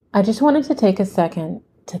I just wanted to take a second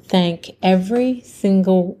to thank every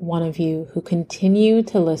single one of you who continue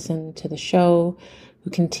to listen to the show, who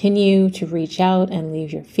continue to reach out and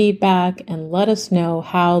leave your feedback and let us know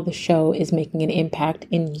how the show is making an impact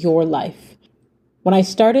in your life. When I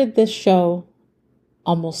started this show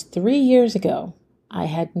almost 3 years ago, I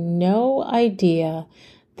had no idea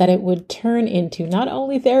that it would turn into not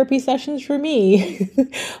only therapy sessions for me,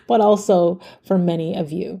 but also for many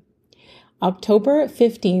of you. October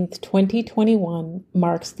 15th, 2021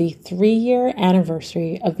 marks the 3-year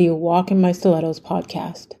anniversary of the A Walk in My Stilettos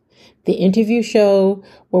podcast, the interview show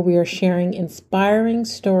where we are sharing inspiring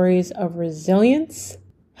stories of resilience,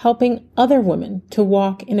 helping other women to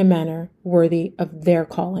walk in a manner worthy of their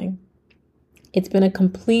calling. It's been a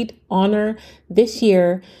complete honor this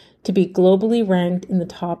year to be globally ranked in the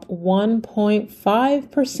top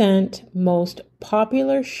 1.5% most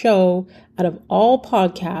popular show out of all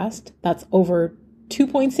podcasts. That's over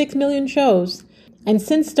 2.6 million shows. And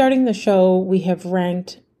since starting the show, we have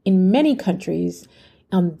ranked in many countries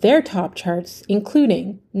on their top charts,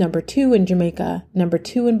 including number 2 in Jamaica, number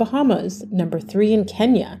 2 in Bahamas, number 3 in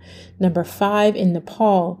Kenya, number 5 in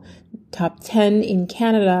Nepal, top 10 in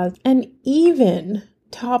Canada, and even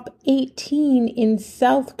top 18 in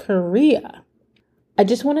South Korea. I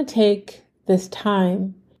just want to take this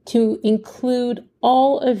time to include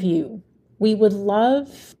all of you. We would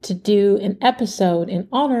love to do an episode in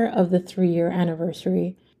honor of the 3-year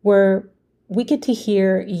anniversary where we get to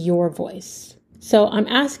hear your voice. So I'm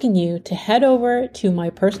asking you to head over to my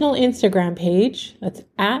personal Instagram page, that's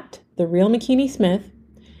at @TheRealMcKinney-Smith,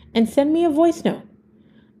 and send me a voice note.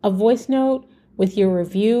 A voice note with your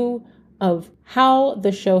review of how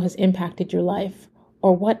the show has impacted your life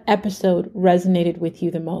or what episode resonated with you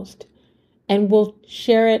the most. And we'll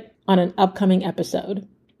share it on an upcoming episode.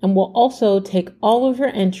 And we'll also take all of your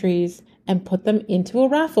entries and put them into a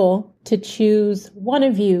raffle to choose one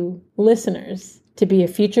of you listeners to be a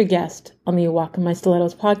future guest on the A Walk in My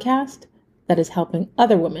Stilettos podcast that is helping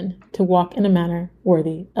other women to walk in a manner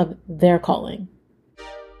worthy of their calling.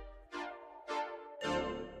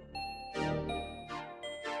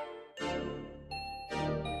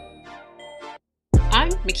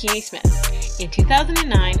 I'm McKinney-Smith. In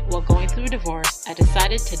 2009, while going through a divorce, I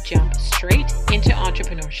decided to jump straight into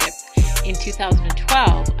entrepreneurship. In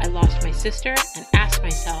 2012, I lost my sister and asked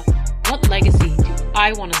myself, what legacy do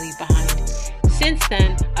I want to leave behind? Since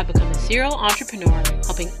then, I've become a serial entrepreneur,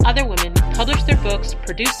 helping other women publish their books,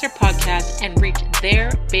 produce their podcasts, and reach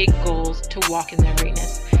their big goals to walk in their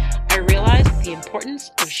greatness. I realized the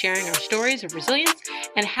importance of sharing our stories of resilience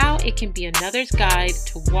and how it can be another's guide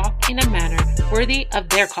to walk in a manner worthy of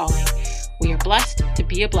their calling. We are blessed to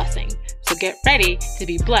be a blessing, so get ready to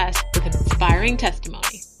be blessed with an inspiring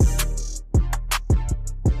testimony.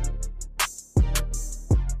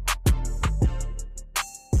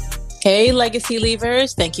 Hey, Legacy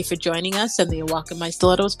Leavers. Thank you for joining us on the A Walk in My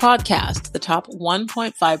Stilettos podcast, the top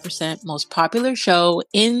 1.5% most popular show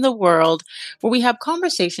in the world, where we have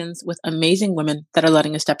conversations with amazing women that are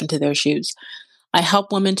letting us step into their shoes. I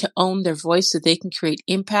help women to own their voice so they can create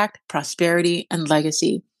impact, prosperity, and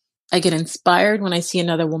legacy. I get inspired when I see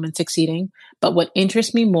another woman succeeding, but what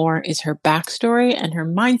interests me more is her backstory and her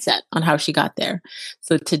mindset on how she got there.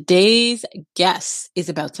 So today's guest is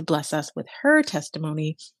about to bless us with her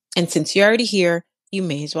testimony. And since you're already here, you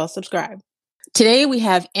may as well subscribe. Today we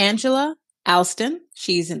have Angela Alston.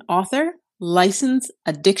 She's an author, licensed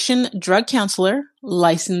addiction drug counselor,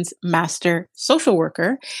 licensed master social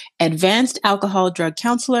worker, advanced alcohol drug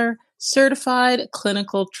counselor, certified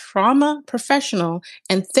clinical trauma professional,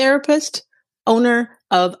 and therapist, owner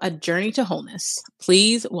of A Journey to Wholeness.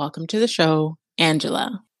 Please welcome to the show,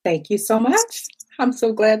 Angela. Thank you so much. I'm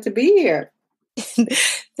so glad to be here.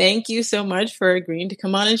 Thank you so much for agreeing to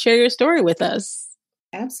come on and share your story with us.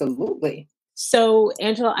 Absolutely. So,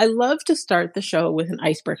 Angela, I love to start the show with an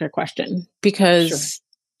icebreaker question because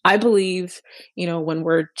I believe, when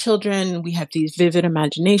we're children, we have these vivid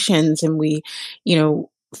imaginations and we,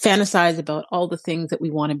 fantasize about all the things that we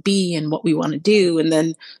want to be and what we want to do. And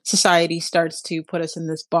then society starts to put us in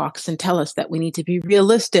this box and tell us that we need to be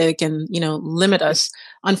realistic and, limit us,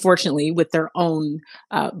 unfortunately, with their own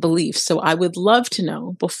beliefs. So I would love to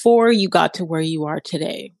know, before you got to where you are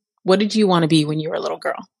today, what did you want to be when you were a little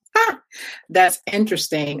girl? That's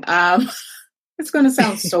interesting. It's going to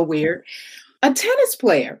sound so weird. A tennis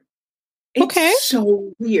player. It's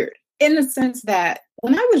so weird in the sense that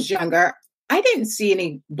when I was younger, I didn't see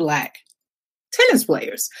any Black tennis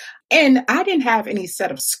players. And I didn't have any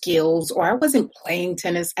set of skills, or I wasn't playing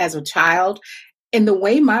tennis as a child. And the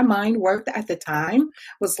way my mind worked at the time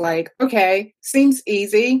was like, okay, seems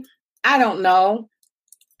easy. I don't know.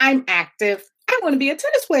 I'm active. I want to be a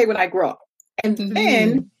tennis player when I grow up. And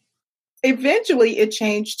then eventually it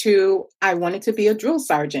changed to I wanted to be a drill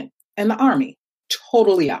sergeant in the Army.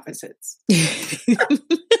 Totally opposites. And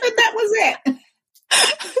that was it.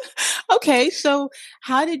 Okay, so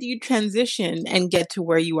how did you transition and get to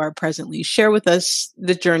where you are presently? Share with us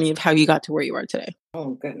the journey of how you got to where you are today.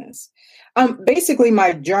 Oh, goodness. Basically,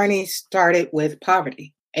 my journey started with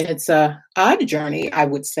poverty. And it's a odd journey, I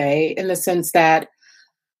would say, in the sense that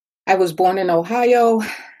I was born in Ohio,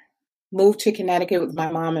 moved to Connecticut with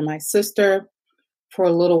my mom and my sister for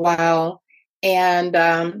a little while.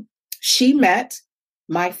 And she met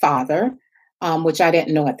my father, which I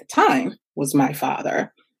didn't know at the time was my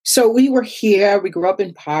father. So we were here. We grew up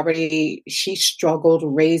in poverty. She struggled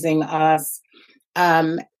raising us.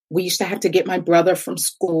 We used to have to get my brother from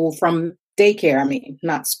daycare,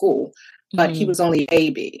 not school, but he was only a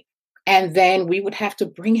baby. And then we would have to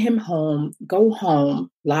bring him home, go home,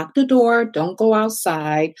 lock the door, don't go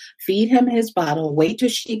outside, feed him his bottle, wait till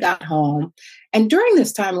she got home. And during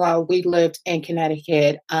this time while we lived in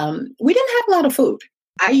Connecticut, we didn't have a lot of food.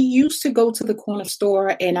 I used to go to the corner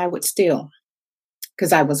store and I would steal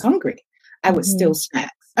because I was hungry. I would steal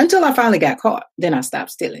snacks until I finally got caught. Then I stopped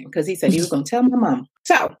stealing because he said he was going to tell my mom.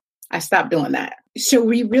 So I stopped doing that. So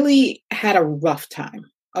we really had a rough time,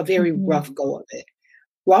 a very rough go of it.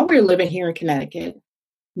 While we were living here in Connecticut,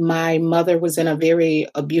 my mother was in a very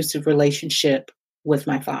abusive relationship with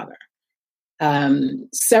my father.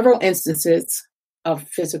 Several instances of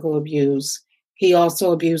physical abuse. He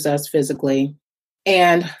also abused us physically.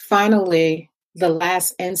 And finally, the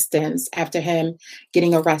last instance after him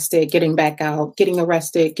getting arrested, getting back out, getting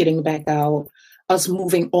arrested, getting back out, us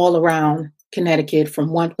moving all around Connecticut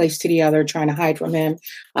from one place to the other, trying to hide from him.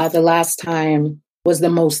 The last time was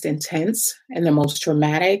the most intense and the most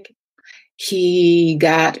traumatic. He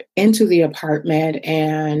got into the apartment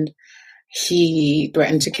and he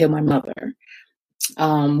threatened to kill my mother.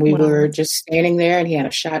 We were just standing there and he had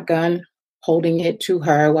a shotgun holding it to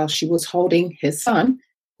her while she was holding his son,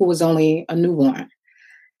 who was only a newborn.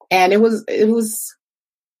 And it was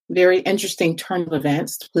very interesting turn of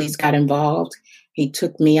events. The police got involved. He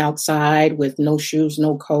took me outside with no shoes,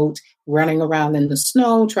 no coat, running around in the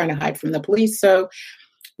snow, trying to hide from the police. So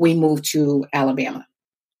we moved to Alabama.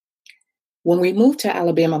 When we moved to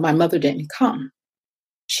Alabama, my mother didn't come.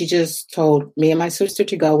 She just told me and my sister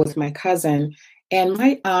to go with my cousin. And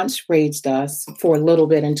my aunts raised us for a little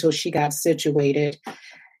bit until she got situated.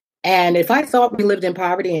 And if I thought we lived in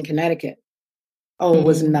poverty in Connecticut, it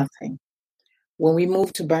was nothing. When we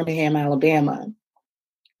moved to Birmingham, Alabama,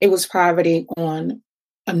 it was poverty on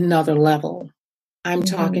another level. I'm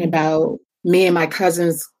talking about me and my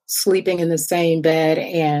cousins sleeping in the same bed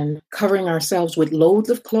and covering ourselves with loads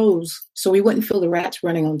of clothes so we wouldn't feel the rats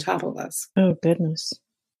running on top of us. Oh, goodness.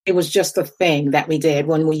 It was just a thing that we did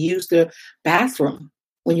when we used the bathroom.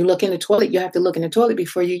 When you look in the toilet, you have to look in the toilet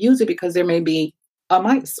before you use it because there may be a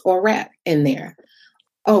mice or a rat in there.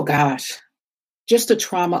 Oh, gosh. Just the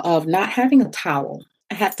trauma of not having a towel.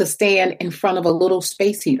 I had to stand in front of a little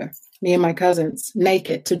space heater, me and my cousins,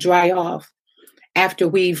 naked to dry off after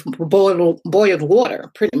we've boiled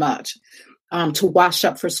water, pretty much, to wash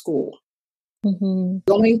up for school.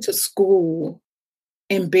 Going to school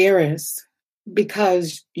embarrassed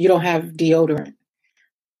because you don't have deodorant.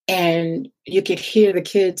 And you could hear the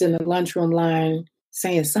kids in the lunchroom line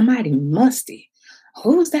saying, somebody musty.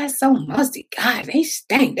 Who's that so musty? God, they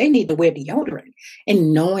stink. They need to wear deodorant.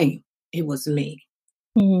 And knowing it was me.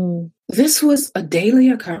 This was a daily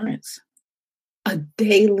occurrence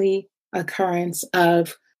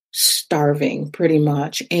of starving pretty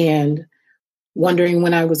much and wondering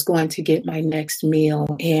when I was going to get my next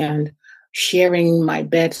meal and sharing my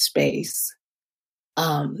bed space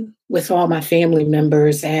with all my family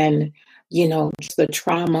members and, just the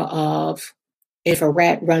trauma of if a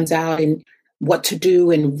rat runs out and what to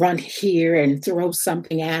do and run here and throw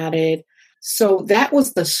something at it. So that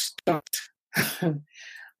was the start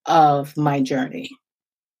of my journey.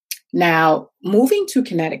 Now, moving to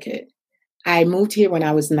Connecticut, I moved here when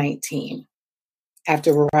I was 19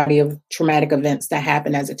 after a variety of traumatic events that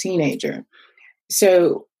happened as a teenager.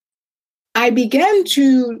 So I began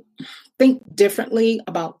to think differently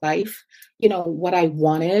about life, what I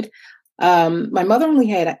wanted. My mother only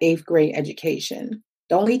had an 8th grade education.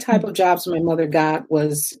 The only type of jobs my mother got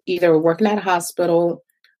was either working at a hospital,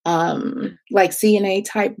 like CNA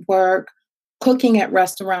type work, cooking at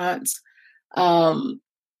restaurants.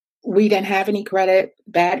 We didn't have any credit,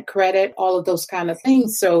 bad credit, all of those kind of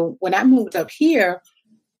things. So when I moved up here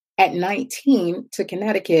at 19 to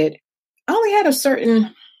Connecticut, I only had a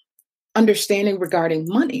certain understanding regarding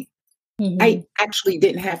money. I actually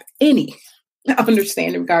didn't have any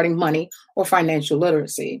understanding regarding money or financial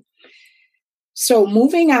literacy. So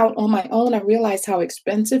moving out on my own, I realized how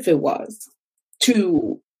expensive it was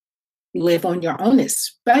to live on your own,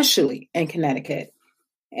 especially in Connecticut.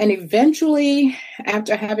 And eventually,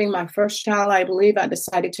 after having my first child, I believe I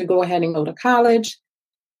decided to go ahead and go to college.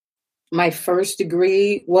 My first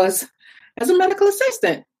degree was as a medical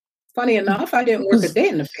assistant. Funny enough, I didn't work a day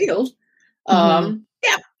in the field.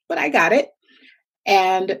 Yeah, but I got it.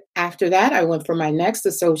 And after that, I went for my next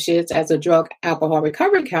associates as a drug alcohol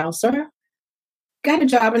recovery counselor. Got a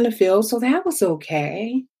job in the field, so that was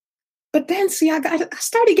okay. But then, see, I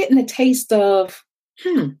started getting a taste of,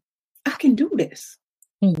 I can do this.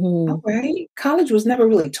 All right. College was never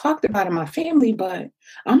really talked about in my family, but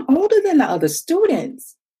I'm older than the other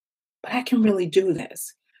students, but I can really do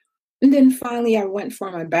this. And then finally, I went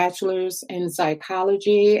for my bachelor's in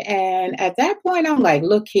psychology. And at that point, I'm like,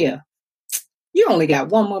 look here, you only got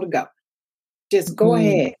one more to go. Just go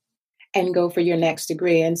ahead and go for your next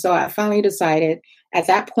degree. And so I finally decided at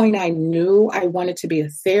that point, I knew I wanted to be a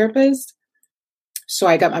therapist. So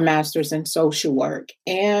I got my master's in social work.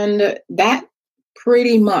 And that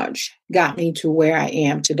pretty much got me to where I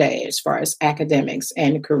am today as far as academics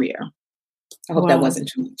and career. I hope that wasn't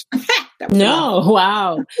too much.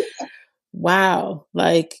 Wow. Wow.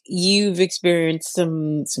 Like you've experienced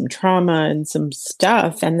some trauma and some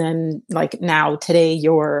stuff. And then like now today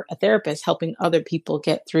you're a therapist helping other people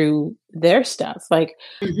get through their stuff. Like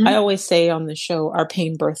I always say on the show, our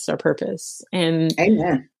pain births our purpose. And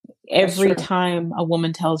Amen. Every time a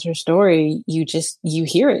woman tells her story, you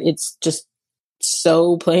hear it. It's just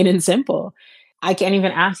so plain and simple. I can't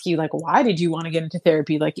even ask you, like, why did you want to get into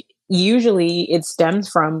therapy? Like, usually it stems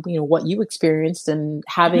from, what you experienced and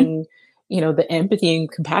having, the empathy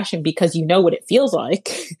and compassion because you know what it feels like,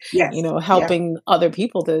 helping other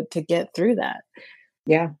people to get through that.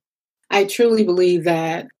 Yeah. I truly believe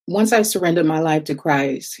that once I surrendered my life to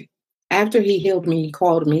Christ, after he healed me, he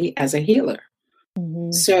called me as a healer.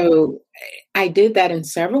 So I did that in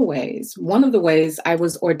several ways. One of the ways I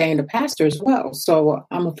was ordained a pastor as well. So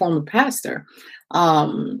I'm a former pastor.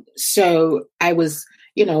 So I was,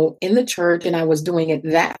 in the church and I was doing it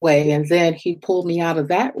that way. And then he pulled me out of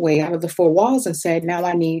that way, out of the four walls and said, now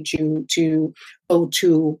I need you to go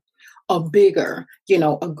to a bigger,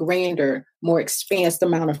 a grander, more expansive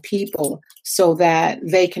amount of people so that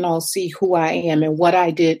they can all see who I am and what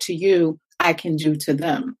I did to you, I can do to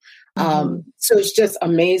them. So it's just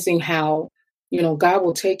amazing how, God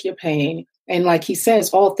will take your pain. And like he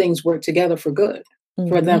says, all things work together for good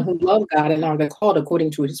for them who love God and are called according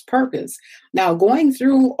to his purpose. Now, going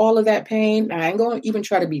through all of that pain, I ain't going to even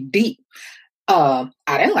try to be deep. I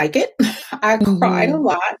didn't like it. I cried a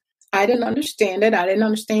lot. I didn't understand it. I didn't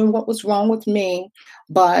understand what was wrong with me,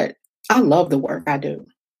 but I love the work I do.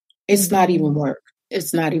 It's not even work.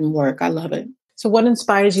 It's not even work. I love it. So what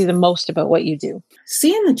inspires you the most about what you do?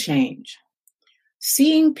 Seeing the change,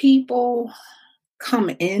 seeing people come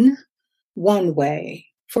in one way.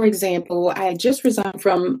 For example, I just resigned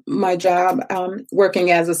from my job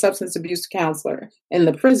working as a substance abuse counselor in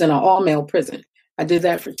the prison, an all-male prison. I did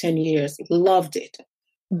that for 10 years. Loved it.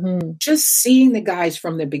 Just seeing the guys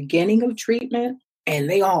from the beginning of treatment and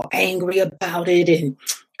they all angry about it and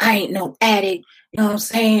I ain't no addict, you know what I'm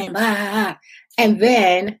saying? Blah. And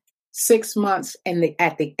then 6 months and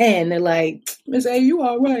at the end, they're like, Miss A, you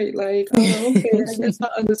all right. Like, oh, okay, I guess I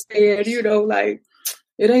understand, like,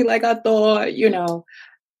 it ain't like I thought,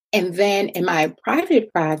 And then in my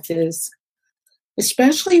private practice,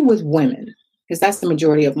 especially with women, because that's the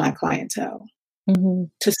majority of my clientele,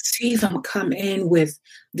 to see them come in with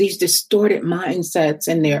these distorted mindsets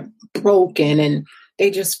and they're broken and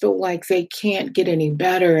they just feel like they can't get any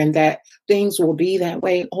better and that things will be that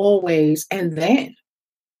way always. And then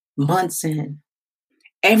months in,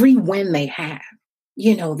 every win they have,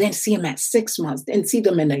 then see them at 6 months, then see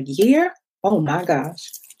them in a year. Oh my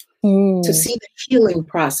gosh. To see the healing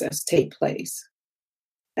process take place.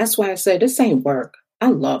 That's why I said this ain't work. I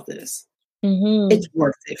love this. It's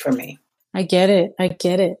worth it for me. I get it.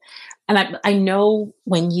 And I know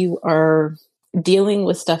when you are dealing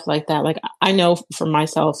with stuff like that, like I know for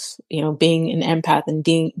myself, being an empath and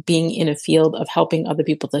being in a field of helping other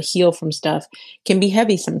people to heal from stuff can be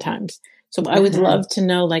heavy sometimes. So I would love to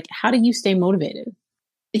know, like, how do you stay motivated?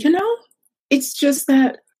 It's just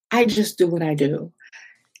that I just do what I do.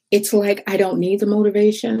 It's like I don't need the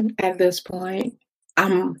motivation at this point.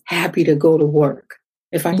 I'm happy to go to work,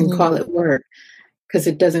 if I can call it work, because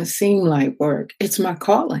it doesn't seem like work. It's my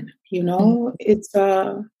calling,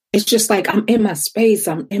 It's just like I'm in my space,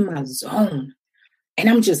 I'm in my zone, and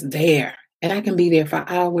I'm just there. and I can be there for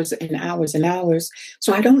hours and hours and hours.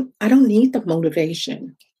 So I don't need the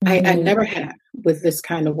motivation. I never have with this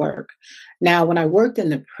kind of work. Now, when I worked in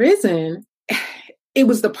the prison, it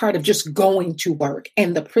was the part of just going to work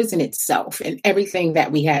and the prison itself and everything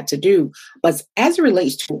that we had to do. But as it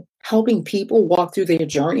relates to helping people walk through their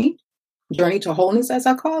journey to wholeness, as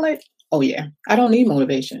I call it, oh yeah, I don't need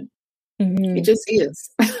motivation. It just is.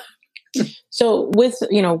 So with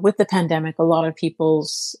the pandemic, a lot of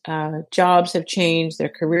people's jobs have changed, their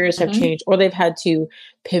careers have changed, or they've had to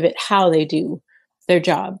pivot how they do their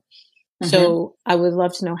job. So I would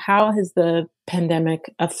love to know, how has the pandemic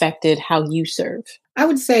affected how you serve? I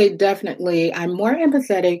would say definitely I'm more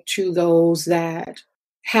empathetic to those that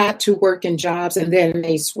had to work in jobs and then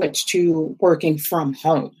they switched to working from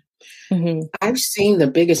home. I've seen the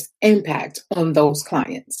biggest impact on those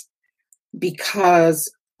clients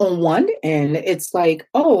because on one end, it's like,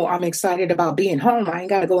 oh, I'm excited about being home. I ain't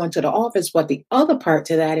got to go into the office. But the other part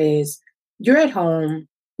to that is you're at home,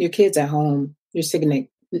 your kid's at home, your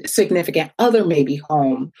significant other may be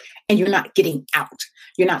home, and you're not getting out.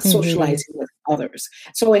 You're not socializing with others.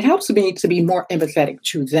 So it helps me to be more empathetic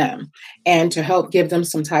to them and to help give them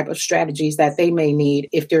some type of strategies that they may need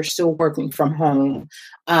if they're still working from home.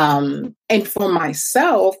 And for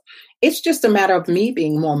myself, it's just a matter of me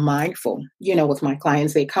being more mindful, with my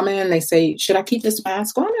clients. They come in, they say, should I keep this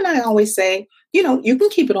mask on? And I always say, you can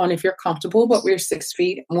keep it on if you're comfortable, but we're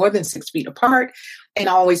more than 6 feet apart. And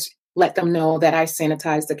I always let them know that I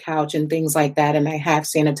sanitize the couch and things like that. And I have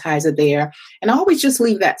sanitizer there. And I always just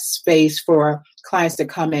leave that space for clients to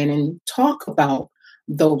come in and talk about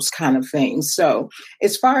those kind of things. So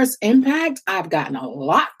as far as impact, I've gotten a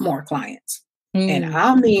lot more clients. And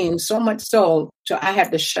I mean, so much so I have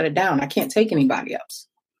to shut it down. I can't take anybody else.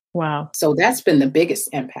 Wow. So that's been the biggest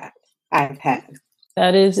impact I've had.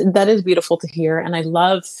 That is beautiful to hear. And I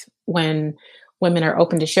love when women are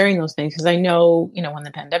open to sharing those things, because I know, when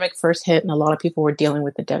the pandemic first hit and a lot of people were dealing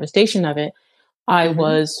with the devastation of it, I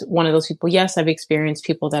was one of those people. Yes, I've experienced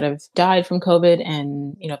people that have died from COVID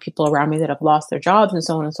and, people around me that have lost their jobs and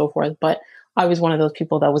so on and so forth. But I was one of those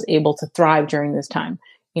people that was able to thrive during this time,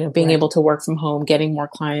 being able to work from home, getting more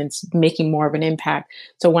clients, making more of an impact.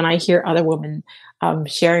 So when I hear other women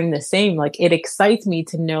sharing the same, like, it excites me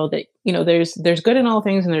to know that, there's good in all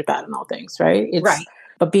things and there's bad in all things, right? Right.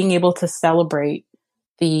 But being able to celebrate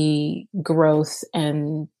the growth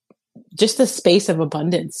and just the space of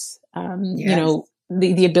abundance,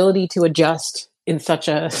 the ability to adjust in such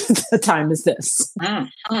a time as this.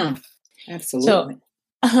 Absolutely. So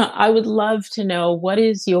I would love to know, what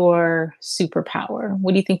is your superpower?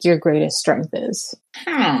 What do you think your greatest strength is?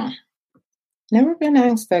 Never been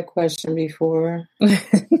asked that question before.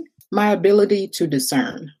 My ability to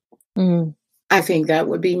discern. I think that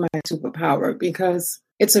would be my superpower, because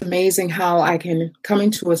it's amazing how I can come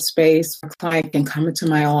into a space, a client can come into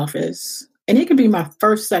my office, and it could be my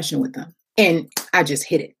first session with them, and I just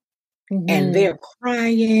hit it. And they're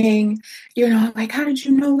crying, like, how did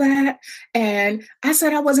you know that? And I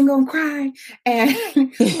said I wasn't going to cry. And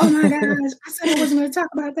oh my gosh, I said I wasn't going to talk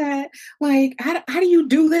about that. Like, how do you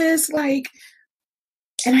do this? Like,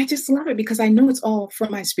 and I just love it because I know it's all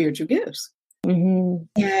from my spiritual gifts. And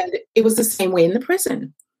it was the same way in the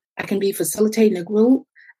prison. I can be facilitating a group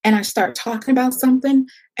and I start talking about something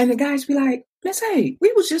and the guys be like, Miss A,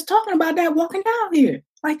 we was just talking about that walking down here.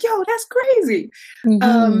 Like, yo, that's crazy.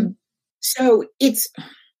 So it's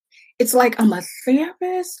like I'm a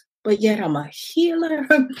therapist, but yet I'm a healer,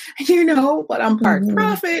 but I'm part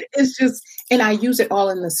prophet. It's just, and I use it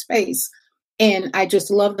all in the space. And I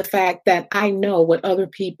just love the fact that I know what other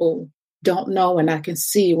people don't know, and I can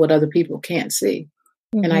see what other people can't see.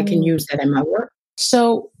 And I can use that in my work.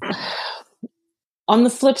 So on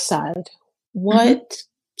the flip side, what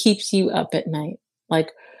keeps you up at night?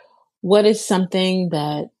 Like, what is something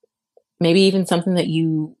that, maybe even something that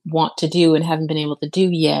you want to do and haven't been able to do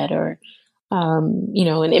yet, or,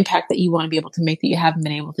 an impact that you want to be able to make that you haven't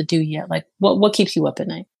been able to do yet? Like, what keeps you up at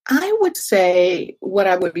night? I would say what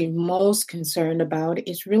I would be most concerned about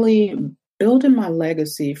is really building my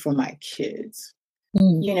legacy for my kids,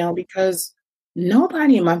 because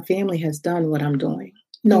nobody in my family has done what I'm doing.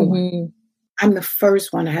 No one. I'm the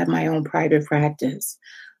first one to have my own private practice.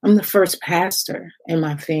 I'm the first pastor in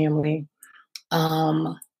my family.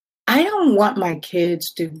 I don't want my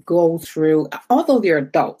kids to go through, although they're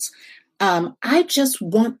adults, I just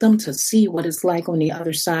want them to see what it's like on the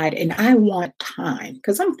other side. And I want time,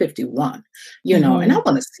 because I'm 51, and I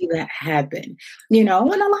want to see that happen, and a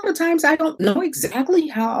lot of times I don't know exactly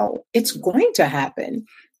how it's going to happen.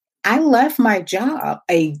 I left my job,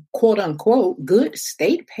 a quote unquote good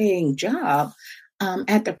state paying job,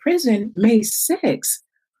 at the prison May 6th,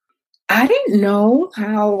 I didn't know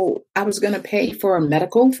how I was going to pay for a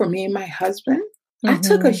medical for me and my husband. I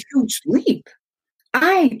took a huge leap.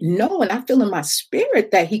 I know and I feel in my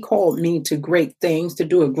spirit that he called me to great things, to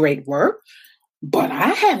do a great work, but I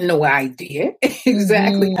had no idea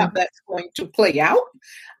exactly how that's going to play out.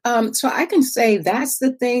 So I can say that's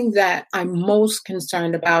the thing that I'm most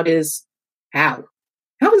concerned about is how?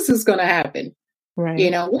 How is this going to happen?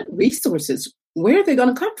 Right. What resources, where are they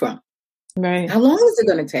going to come from? Right. How long is it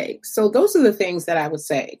going to take? So those are the things that I would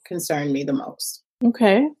say concern me the most.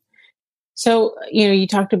 Okay. So, you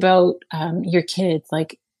talked about your kids.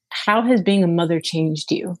 Like, how has being a mother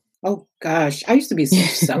changed you? Oh, gosh. I used to be so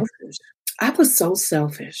selfish. I was so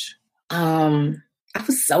selfish. I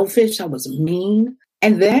was selfish. I was mean.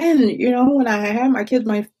 And then, when I had my kids,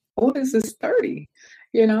 my oldest is 30,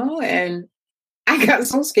 and I got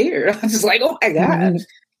so scared. I was just like, oh my God,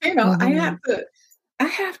 I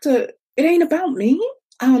have to, it ain't about me.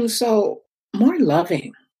 So more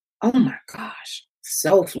loving. Oh my gosh.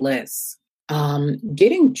 Selfless.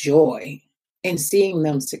 Getting joy and seeing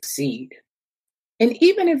them succeed. And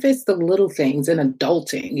even if it's the little things in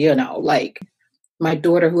adulting, like my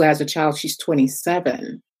daughter who has a child, she's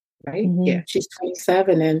 27, right? Yeah, she's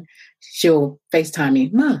 27 and she'll FaceTime me,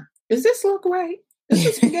 Mom, does this look right? Does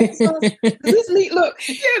this spaghetti sauce? Does this meat look,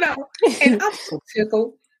 And I'm so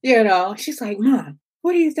tickled, She's like, Mom,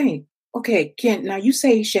 what do you think? Okay, now you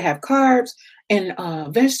say you should have carbs and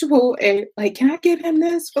vegetable and can I give him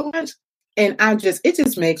this for lunch? And it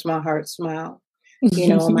just makes my heart smile.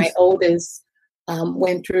 My oldest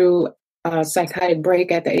went through a psychotic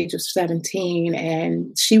break at the age of 17,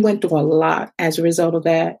 and she went through a lot as a result of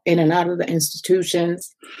that, in and out of the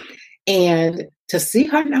institutions. And to see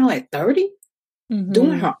her now at 30,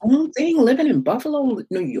 doing her own thing, living in Buffalo,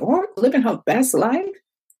 New York, living her best life,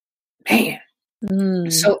 man.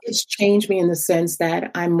 So it's changed me in the sense that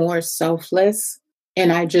I'm more selfless,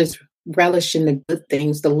 and I just relish in the good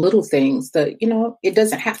things, the little things, it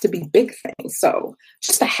doesn't have to be big things. So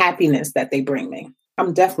just the happiness that they bring me.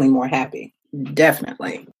 I'm definitely more happy.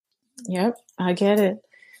 Definitely. Yep, I get it.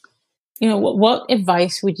 What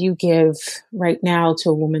advice would you give right now to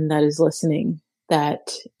a woman that is listening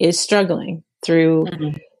that is struggling through,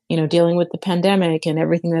 dealing with the pandemic and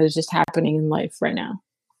everything that is just happening in life right now?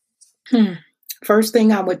 First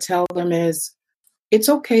thing I would tell them is it's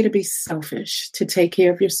okay to be selfish, to take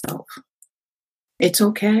care of yourself. It's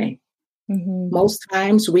okay. Most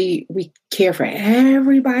times we care for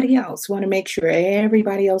everybody else, want to make sure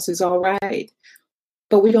everybody else is all right,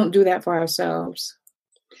 but we don't do that for ourselves.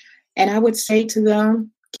 And I would say to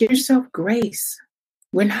them, give yourself grace.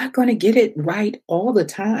 We're not going to get it right all the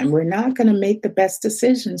time. We're not going to make the best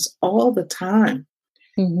decisions all the time.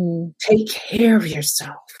 Take care of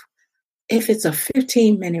yourself. If it's a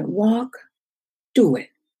 15-minute walk, do it.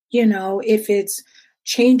 If it's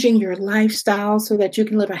changing your lifestyle so that you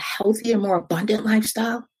can live a healthier, more abundant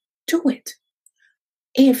lifestyle, do it.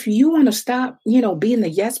 If you want to stop, being the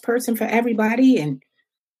yes person for everybody and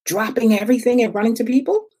dropping everything and running to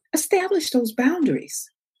people, establish those boundaries.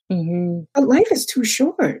 But life is too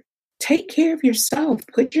short. Take care of yourself.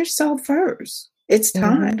 Put yourself first. It's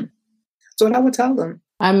time. That's what I would tell them.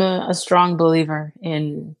 I'm a strong believer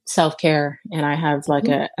in self-care, and I have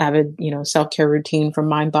a avid, self-care routine for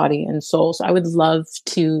mind, body, and soul. So I would love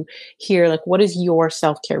to hear, what does your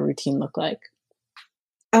self-care routine look like?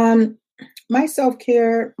 My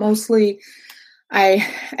self-care, mostly I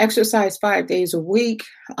exercise 5 days a week,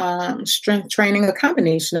 strength training, a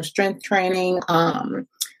combination of strength training,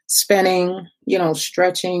 spinning,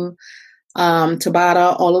 stretching,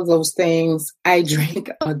 Tabata, all of those things. I drink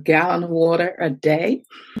a gallon of water a day.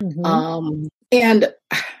 And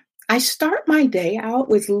I start my day out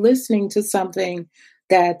with listening to something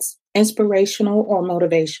that's inspirational or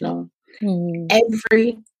motivational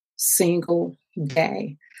every single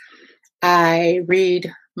day. I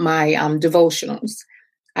read my devotionals.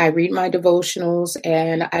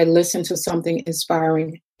 And I listen to something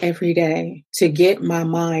inspiring every day to get my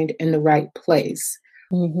mind in the right place.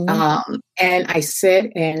 And I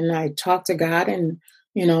sit and I talk to God and,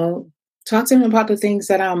 talk to him about the things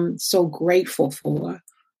that I'm so grateful for.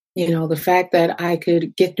 The fact that I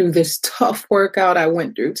could get through this tough workout I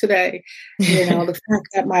went through today, the fact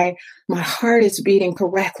that my heart is beating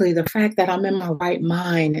correctly, the fact that I'm in my right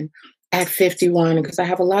mind and at 51, because I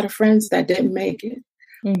have a lot of friends that didn't make it.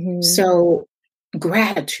 So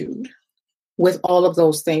gratitude with all of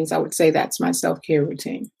those things, I would say that's my self-care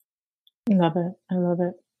routine. I love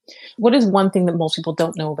it. What is one thing that most people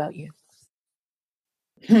don't know about you?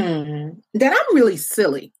 That I'm really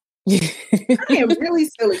silly. I am really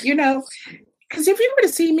silly. Because if you were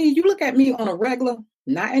to see me, you look at me on a regular,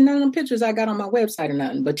 not in none of the pictures I got on my website or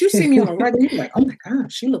nothing, but you see me on a regular, you're like, oh my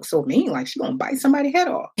God, she looks so mean, like she gonna bite somebody's head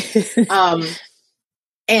off.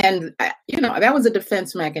 And that was a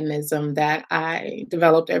defense mechanism that I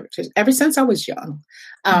developed ever since I was young.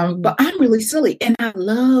 But I'm really silly, and I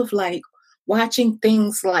love like watching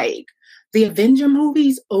things like the Avenger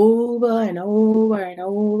movies over and over and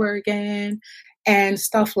over again, and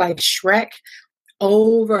stuff like Shrek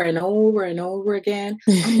over and over and over again.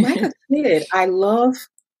 I'm like a kid. I love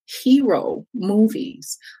hero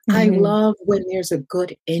movies. I love when there's a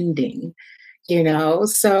good ending,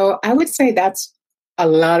 So I would say that's a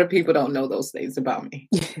lot of people don't know those things about me.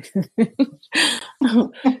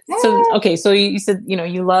 So you said,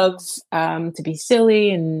 you love to be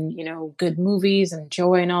silly and, good movies and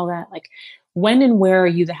joy and all that. Like, when and where are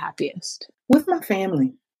you the happiest? With my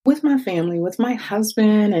family, with my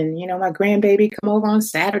husband, and, my grandbaby come over on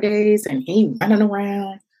Saturdays and he running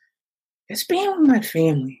around. Just being with my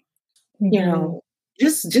family,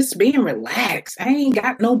 just being relaxed. I ain't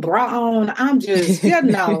got no bra on. I'm just, I'm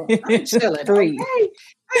chilling. Okay? I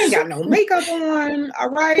ain't got no makeup on. All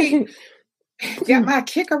right. Got my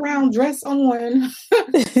kick around dress on.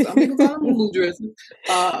 Some people call them blue dresses.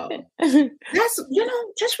 That's,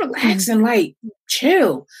 just relax and like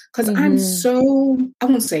chill. Cause I'm I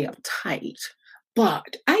won't say uptight,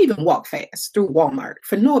 but I even walk fast through Walmart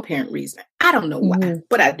for no apparent reason. I don't know why,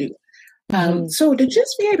 but I do. So to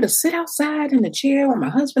just be able to sit outside in the chair with my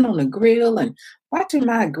husband on the grill and watching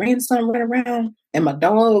my grandson run around and my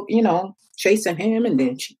dog, chasing him, and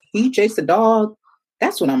then he chased the dog.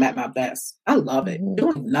 That's when I'm at my best. I love it.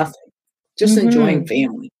 Doing nothing, just enjoying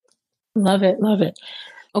family. Love it. Love it.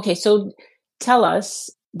 Okay. So tell us,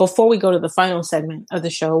 before we go to the final segment of the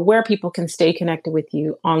show, where people can stay connected with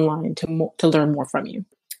you online to learn more from you.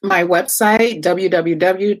 My website,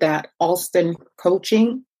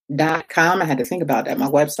 www.alstoncoaching.com. I had to think about that. My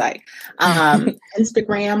website.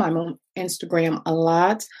 Instagram. I'm on Instagram a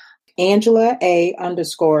lot. Angela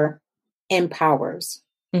A_empowers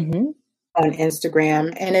on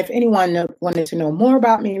Instagram. And if anyone wanted to know more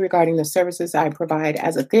about me regarding the services I provide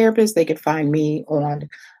as a therapist, they could find me on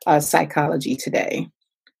Psychology Today.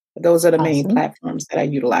 Those are the main platforms that I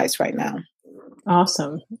utilize right now.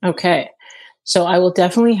 Awesome. Okay. So I will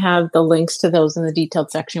definitely have the links to those in the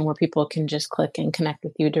detailed section where people can just click and connect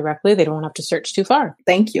with you directly. They don't have to search too far.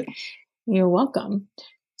 Thank you. You're welcome.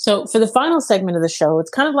 So for the final segment of the show, it's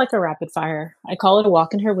kind of like a rapid fire. I call it a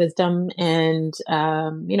walk in her wisdom. And,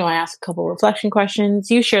 I ask a couple reflection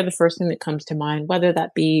questions. You share the first thing that comes to mind, whether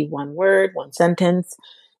that be one word, one sentence.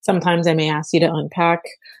 Sometimes I may ask you to unpack.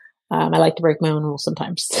 I like to break my own rules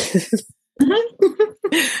sometimes.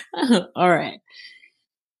 All right.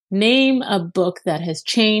 Name a book that has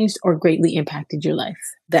changed or greatly impacted your life.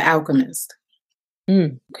 The Alchemist.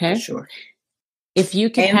 Okay. For sure. If you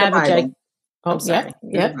could have a I'm sorry.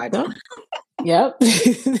 Yep. Yep.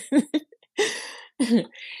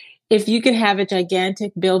 If you could have a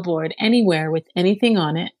gigantic billboard anywhere with anything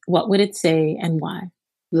on it, what would it say and why?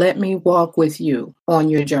 Let me walk with you on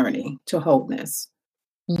your journey to wholeness.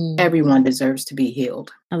 Everyone deserves to be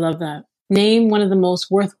healed. I love that. Name one of the most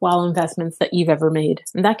worthwhile investments that you've ever made.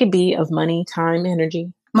 And that could be of money, time,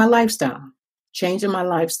 energy. My lifestyle, changing my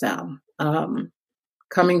lifestyle.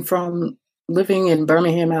 Coming from living in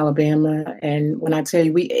Birmingham, Alabama. And when I tell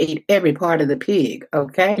you, we ate every part of the pig,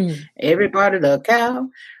 okay? Every part of the cow,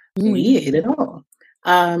 we ate it all.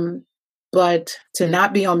 But to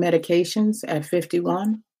not be on medications at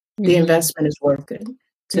 51, the investment is worth it.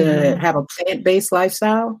 To have a plant-based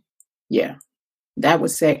lifestyle, yeah. I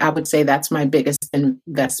would say that's my biggest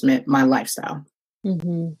investment, my lifestyle.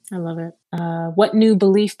 I love it. What new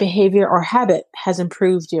belief, behavior, or habit has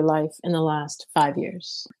improved your life in the last 5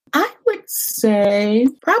 years? I would say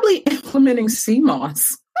probably implementing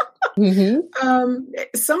CMOS.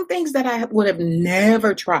 Some things that I would have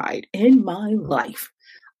never tried in my life.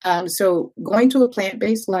 So going to a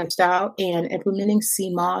plant-based lifestyle and implementing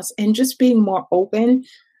CMOS and just being more open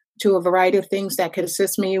to a variety of things that could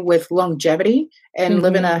assist me with longevity and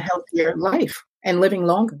living a healthier life and living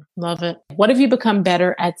longer. Love it. What have you become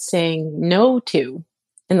better at saying no to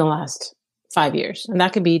in the last 5 years? And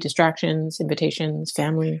that could be distractions, invitations,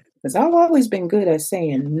 family. Because I've always been good at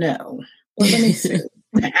saying no. Well, let me see.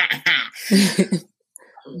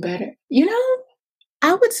 Better.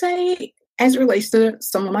 I would say as it relates to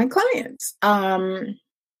some of my clients,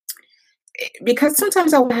 because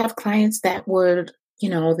sometimes I would have clients that would,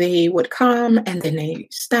 they would come and then they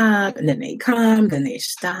stop and then they come, then they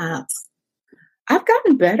stop. I've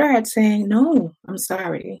gotten better at saying, no, I'm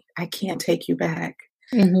sorry, I can't take you back.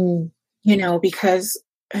 Because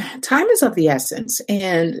time is of the essence.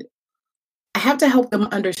 And I have to help them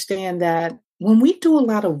understand that when we do a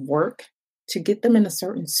lot of work to get them in a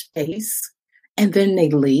certain space and then they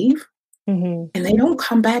leave and they don't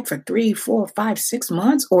come back for 3, 4, 5, 6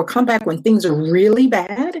 months or come back when things are really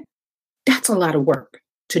bad, that's a lot of work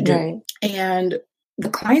to do. Right. And the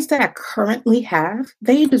clients that I currently have,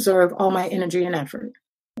 they deserve all my energy and effort.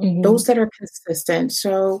 Those that are consistent.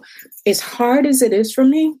 So as hard as it is for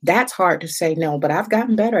me, that's hard to say no, but I've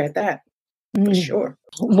gotten better at that for sure.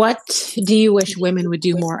 What do you wish women would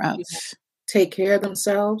do more of? Take care of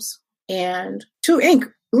themselves and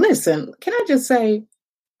listen, can I just say,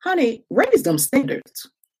 honey, raise them standards.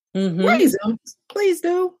 Raise them. Please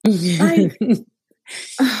do. Like,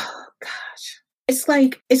 oh gosh. It's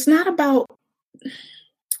like, it's not about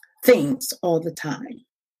things all the time.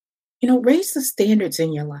 Raise the standards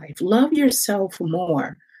in your life. Love yourself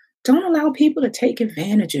more. Don't allow people to take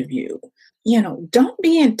advantage of you. Don't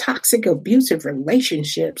be in toxic, abusive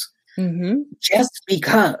relationships just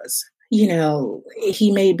because,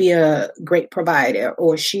 he may be a great provider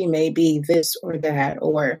or she may be this or that,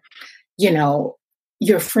 or,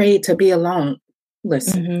 you're afraid to be alone.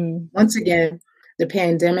 Listen, once again, the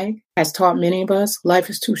pandemic has taught many of us life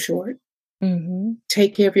is too short.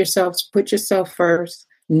 Take care of yourselves. Put yourself first.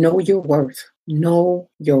 Know your worth. Know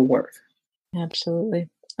your worth. Absolutely.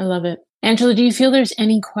 I love it. Angela, do you feel there's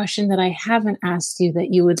any question that I haven't asked you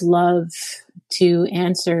that you would love to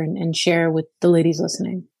answer and share with the ladies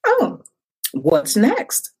listening? Oh, what's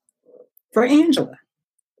next for Angela?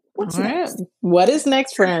 What's next? What is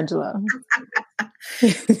next for Angela?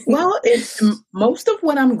 Well, most of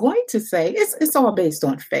what I'm going to say, it's all based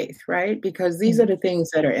on faith, right? Because these are the things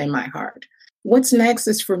that are in my heart. What's next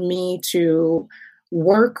is for me to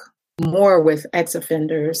work more with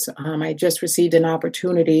ex-offenders. I just received an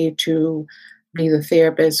opportunity to be the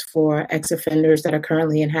therapist for ex-offenders that are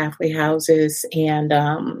currently in halfway houses and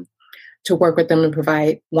to work with them and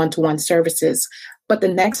provide one-to-one services. But the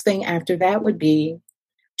next thing after that would be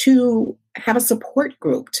to have a support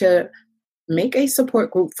group, to make a support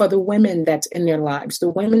group for the women that's in their lives, the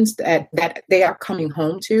women that they are coming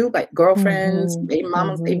home to, like girlfriends, baby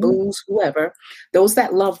mamas, they boos, whoever, those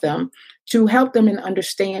that love them, to help them in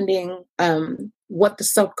understanding what the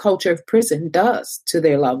subculture of prison does to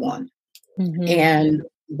their loved one and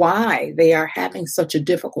why they are having such a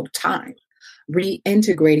difficult time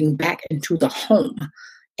reintegrating back into the home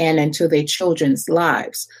and into their children's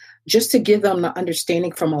lives. Just to give them the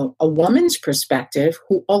understanding from a woman's perspective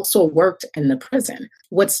who also worked in the prison.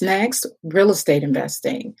 What's next? Real estate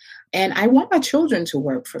investing. And I want my children to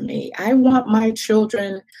work for me. I want my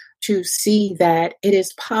children to see that it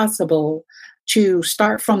is possible to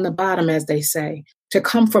start from the bottom, as they say, to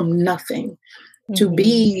come from nothing, to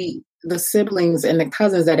be the siblings and the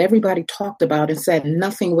cousins that everybody talked about and said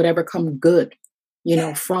nothing would ever come good,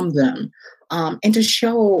 from them. And to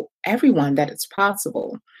show everyone that it's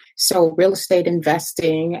possible. So real estate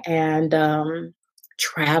investing and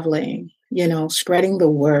traveling, spreading the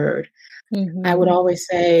word. I would always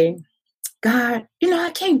say, God,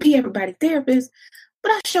 I can't be everybody's therapist,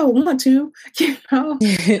 but I sure want to,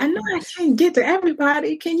 I know I can't get to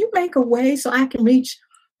everybody. Can you make a way so I can reach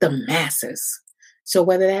the masses? So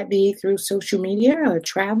whether that be through social media or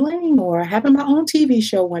traveling or having my own TV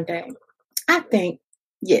show one day, I think,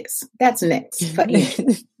 yes, that's next for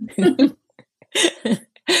you.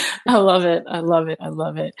 I love it. I love it. I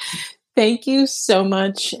love it. Thank you so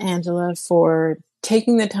much, Angela, for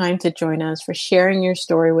taking the time to join us, for sharing your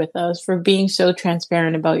story with us, for being so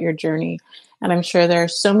transparent about your journey. And I'm sure there are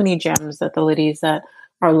so many gems that the ladies that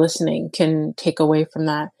are listening can take away from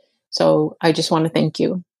that. So I just want to thank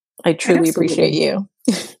you. I truly appreciate you.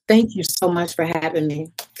 Thank you so much for having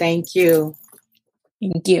me. Thank you.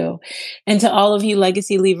 Thank you. And to all of you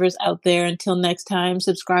legacy leavers out there, until next time,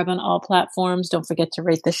 subscribe on all platforms. Don't forget to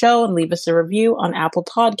rate the show and leave us a review on Apple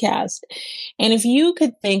Podcast. And if you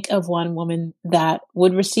could think of one woman that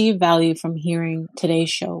would receive value from hearing today's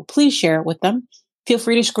show, please share it with them. Feel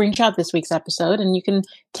free to screenshot this week's episode and you can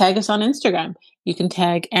tag us on Instagram. You can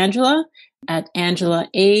tag Angela at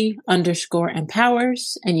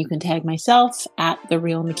AngelaA_empowers, and you can tag myself at The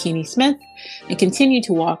Real McKinney Smith, and continue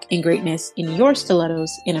to walk in greatness in your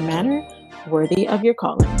stilettos in a manner worthy of your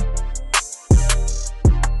calling.